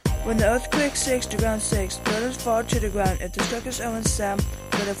When the earthquake shakes, the ground shakes. Buildings fall to the ground. If the structures are unsound,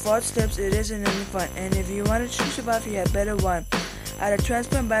 when the fault slips, it isn't any fun. And if you wanted to survive, you had better run. At a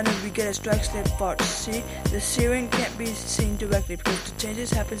transparent banner, we get a strike slip fault. See, the searing can't be seen directly because the changes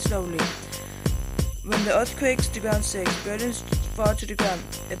happen slowly. When the earth quakes, the ground shakes. Buildings fall to the ground.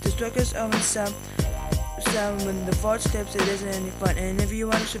 If the structures are unsound, when the fault slips, it isn't any fun. And if you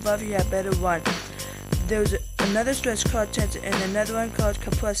want to survive, you had better run. There's another stretch called tension and another one called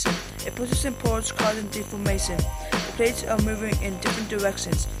compression. It pushes and pulls, causing deformation. The plates are moving in different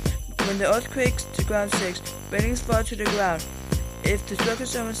directions. When the earth quakes, the ground shakes. Buildings fall to the ground. If the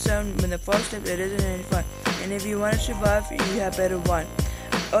structures are unsound, when the fault slips, it isn't any fun. And if you want to survive, you had better run.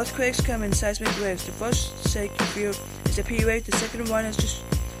 Earthquakes come in seismic waves. The first shake you feel is the P wave. The second one is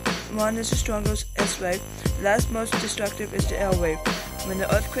the strongest S wave. The last most destructive is the L wave. When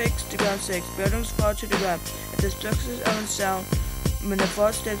the earth quakes, the ground shakes. Buildings fall to the ground. If the structures are unsound, when the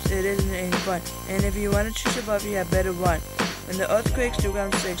fault slips, it isn't any fun. And if you wanted to survive, you had better run. When the earth quakes, the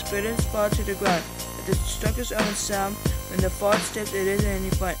ground shakes. Buildings fall to the ground. If the structures are unsound, when the fault slips, it isn't any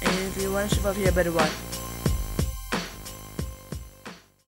fun. And if you want to survive, you had better run.